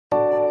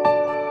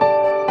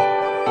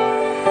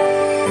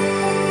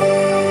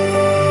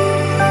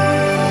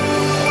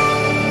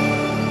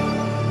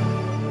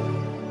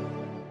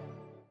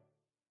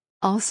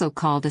Also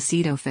called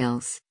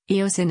eosinophils,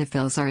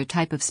 eosinophils are a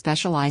type of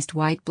specialized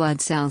white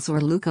blood cells or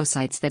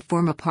leukocytes that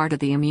form a part of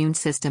the immune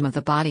system of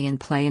the body and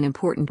play an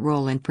important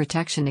role in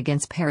protection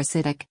against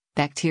parasitic,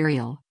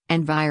 bacterial,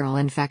 and viral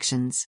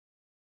infections.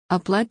 A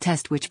blood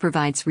test which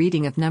provides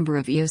reading of number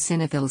of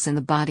eosinophils in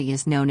the body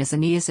is known as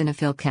an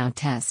eosinophil count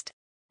test.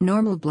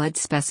 Normal blood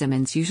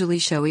specimens usually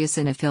show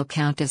eosinophil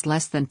count as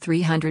less than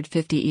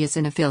 350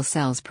 eosinophil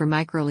cells per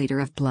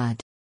microliter of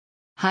blood.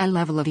 High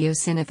level of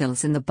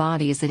eosinophils in the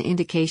body is an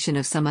indication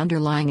of some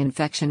underlying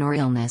infection or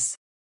illness.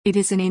 It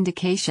is an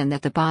indication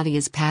that the body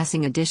is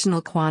passing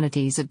additional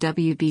quantities of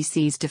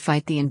WBCs to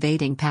fight the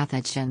invading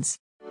pathogens.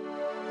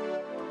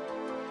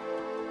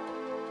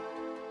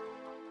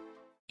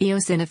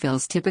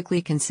 Eosinophils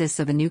typically consists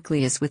of a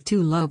nucleus with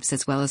two lobes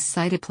as well as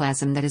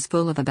cytoplasm that is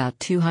full of about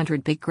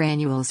 200 big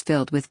granules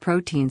filled with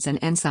proteins and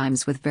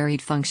enzymes with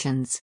varied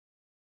functions.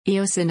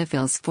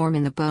 Eosinophils form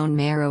in the bone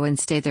marrow and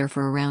stay there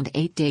for around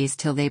 8 days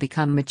till they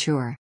become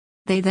mature.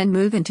 They then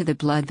move into the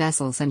blood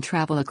vessels and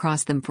travel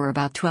across them for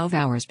about 12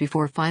 hours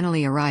before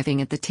finally arriving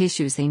at the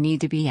tissues they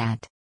need to be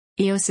at.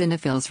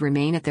 Eosinophils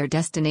remain at their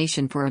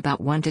destination for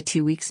about 1 to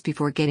 2 weeks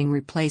before getting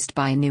replaced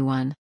by a new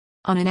one.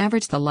 On an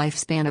average, the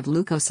lifespan of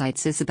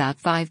leukocytes is about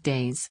 5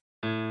 days.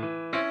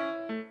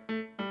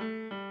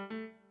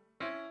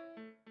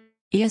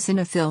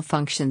 Eosinophil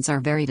functions are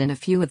varied and a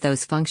few of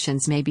those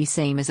functions may be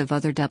same as of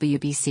other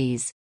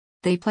WBCs.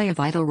 They play a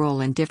vital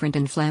role in different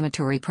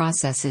inflammatory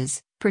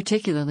processes,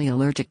 particularly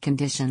allergic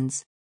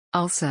conditions.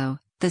 Also,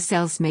 the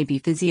cells may be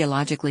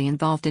physiologically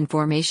involved in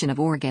formation of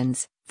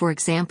organs, for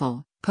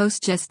example,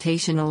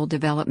 post-gestational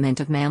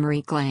development of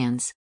mammary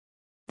glands.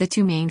 The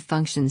two main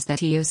functions that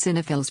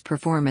eosinophils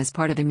perform as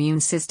part of the immune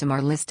system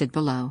are listed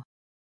below.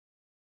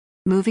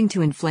 Moving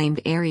to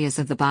inflamed areas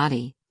of the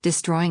body,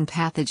 destroying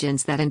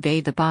pathogens that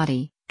invade the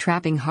body,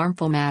 trapping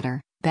harmful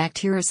matter,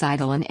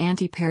 bactericidal and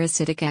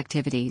antiparasitic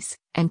activities,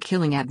 and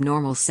killing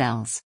abnormal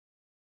cells.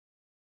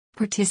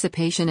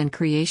 Participation and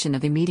creation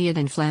of immediate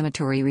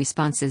inflammatory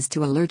responses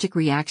to allergic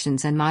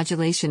reactions and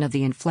modulation of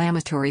the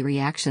inflammatory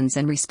reactions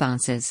and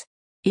responses.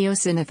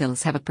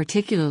 Eosinophils have a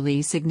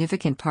particularly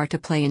significant part to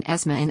play in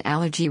asthma and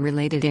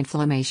allergy-related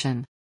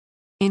inflammation.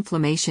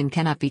 Inflammation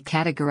cannot be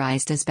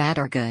categorized as bad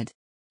or good.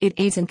 It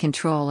aids in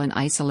control and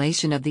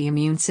isolation of the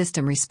immune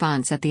system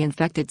response at the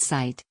infected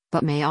site,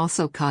 but may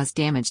also cause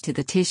damage to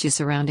the tissue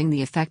surrounding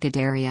the affected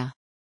area.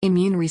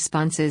 Immune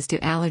responses to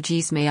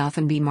allergies may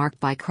often be marked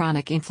by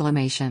chronic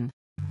inflammation.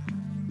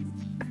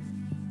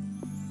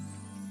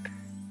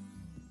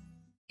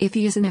 If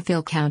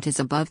eosinophil count is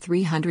above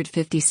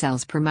 350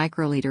 cells per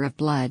microliter of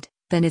blood,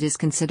 then it is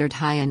considered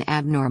high and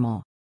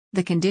abnormal.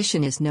 The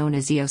condition is known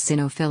as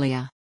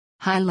eosinophilia.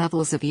 High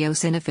levels of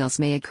eosinophils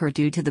may occur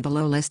due to the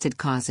below-listed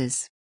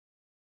causes.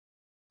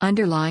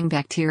 Underlying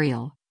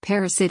bacterial,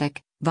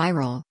 parasitic,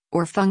 viral,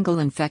 or fungal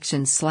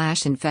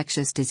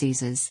infections/infectious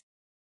diseases.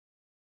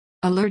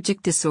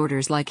 Allergic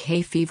disorders like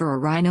hay fever or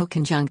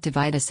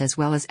rhinoconjunctivitis as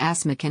well as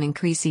asthma can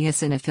increase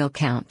eosinophil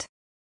count.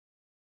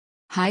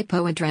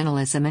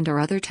 Hypoadrenalism and or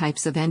other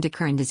types of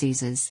endocrine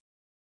diseases.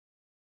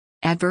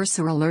 Adverse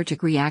or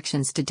allergic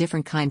reactions to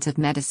different kinds of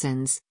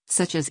medicines,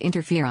 such as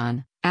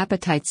interferon,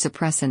 appetite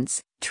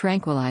suppressants,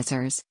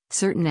 tranquilizers,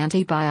 certain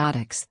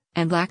antibiotics,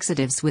 and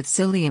laxatives with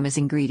psyllium as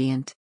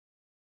ingredient.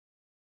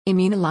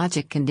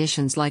 Immunologic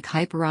conditions like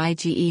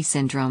hyper-IgE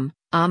syndrome,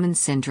 Aman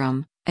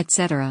syndrome,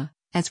 etc.,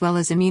 as well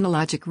as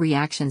immunologic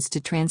reactions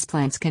to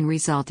transplants can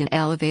result in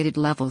elevated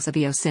levels of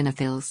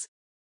eosinophils.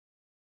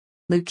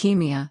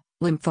 Leukemia,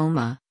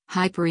 lymphoma,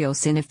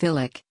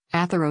 hypereosinophilic,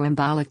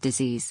 atheroembolic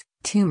disease,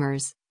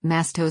 tumors,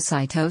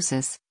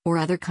 mastocytosis, or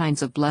other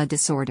kinds of blood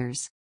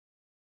disorders.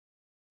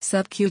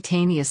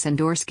 Subcutaneous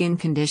and/or skin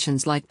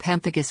conditions like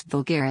pemphigus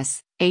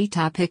vulgaris,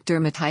 atopic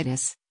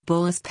dermatitis,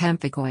 bullous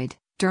pemphigoid,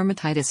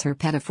 dermatitis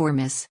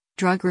herpetiformis,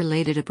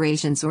 drug-related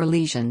abrasions or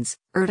lesions,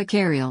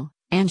 urticarial,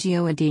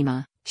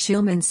 angioedema,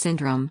 Shulman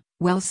syndrome,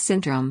 Wells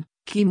syndrome,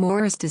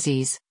 Kimura's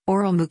disease,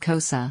 oral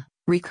mucosa,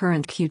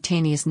 recurrent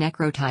cutaneous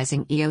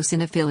necrotizing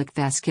eosinophilic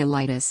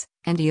vasculitis,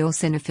 and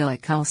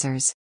eosinophilic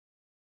ulcers.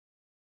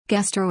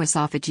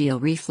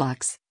 Gastroesophageal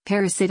reflux,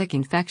 parasitic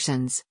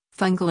infections,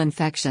 fungal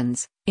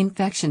infections,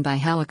 infection by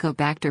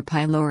Helicobacter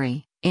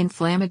pylori,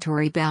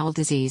 inflammatory bowel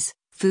disease,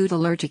 food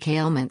allergic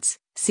ailments,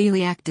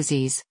 celiac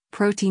disease,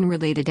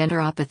 protein-related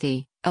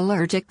enteropathy,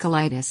 allergic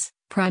colitis,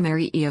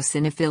 primary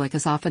eosinophilic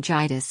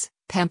esophagitis,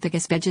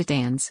 pemphigus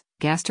vegetans,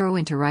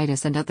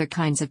 gastroenteritis and other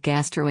kinds of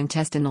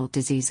gastrointestinal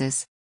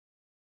diseases.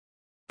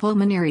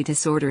 Pulmonary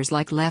disorders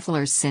like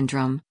Leffler's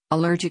syndrome,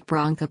 allergic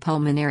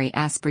bronchopulmonary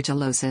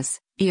aspergillosis,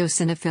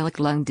 eosinophilic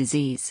lung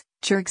disease,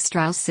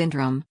 Churg-Strauss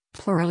syndrome,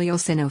 pleural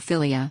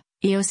eosinophilia,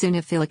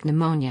 eosinophilic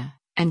pneumonia,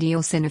 and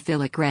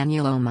eosinophilic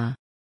granuloma.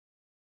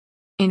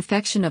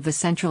 Infection of the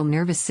central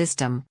nervous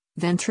system,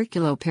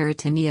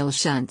 ventriculoperitoneal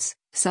shunts,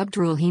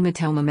 subdural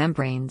hematoma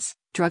membranes,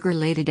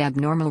 drug-related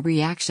abnormal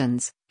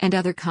reactions, and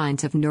other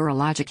kinds of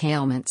neurologic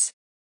ailments.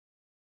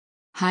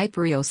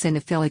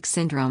 Hypereosinophilic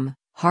syndrome,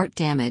 heart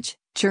damage,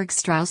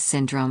 Churg-Strauss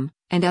syndrome,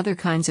 and other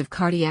kinds of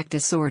cardiac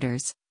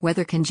disorders,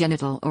 whether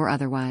congenital or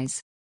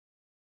otherwise.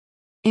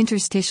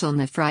 Interstitial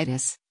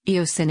nephritis,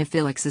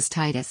 eosinophilic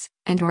cystitis,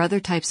 and/or other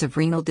types of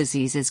renal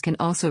diseases can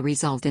also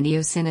result in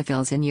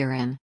eosinophils in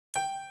urine.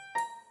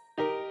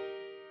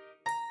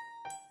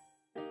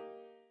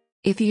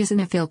 If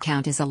eosinophil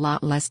count is a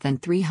lot less than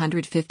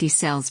 350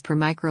 cells per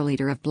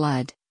microliter of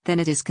blood, then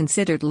it is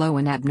considered low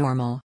and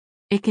abnormal.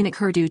 It can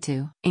occur due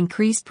to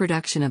increased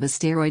production of a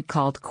steroid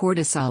called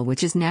cortisol,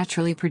 which is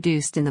naturally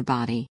produced in the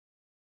body.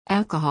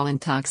 Alcohol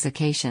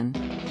intoxication.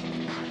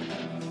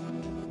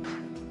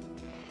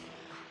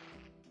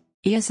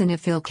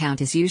 Eosinophil count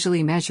is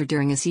usually measured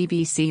during a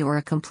CBC or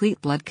a complete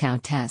blood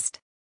count test.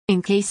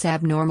 In case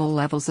abnormal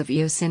levels of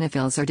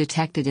eosinophils are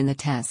detected in the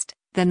test,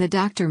 then the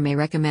doctor may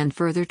recommend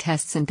further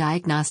tests and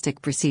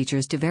diagnostic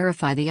procedures to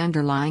verify the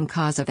underlying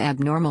cause of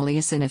abnormal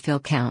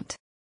eosinophil count.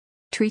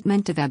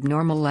 Treatment of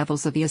abnormal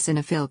levels of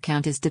eosinophil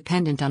count is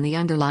dependent on the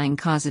underlying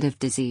causative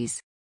disease.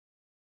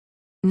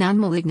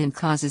 Non-malignant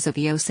causes of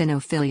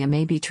eosinophilia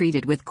may be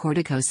treated with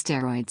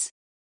corticosteroids.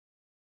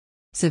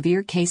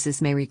 Severe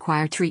cases may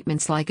require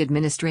treatments like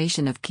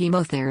administration of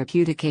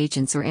chemotherapeutic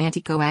agents or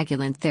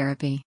anticoagulant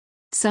therapy.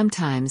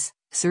 Sometimes,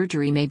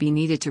 surgery may be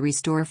needed to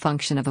restore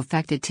function of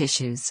affected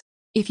tissues.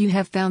 If you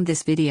have found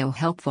this video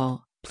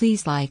helpful,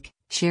 please like,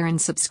 share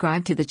and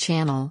subscribe to the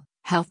channel,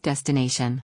 Health Destination.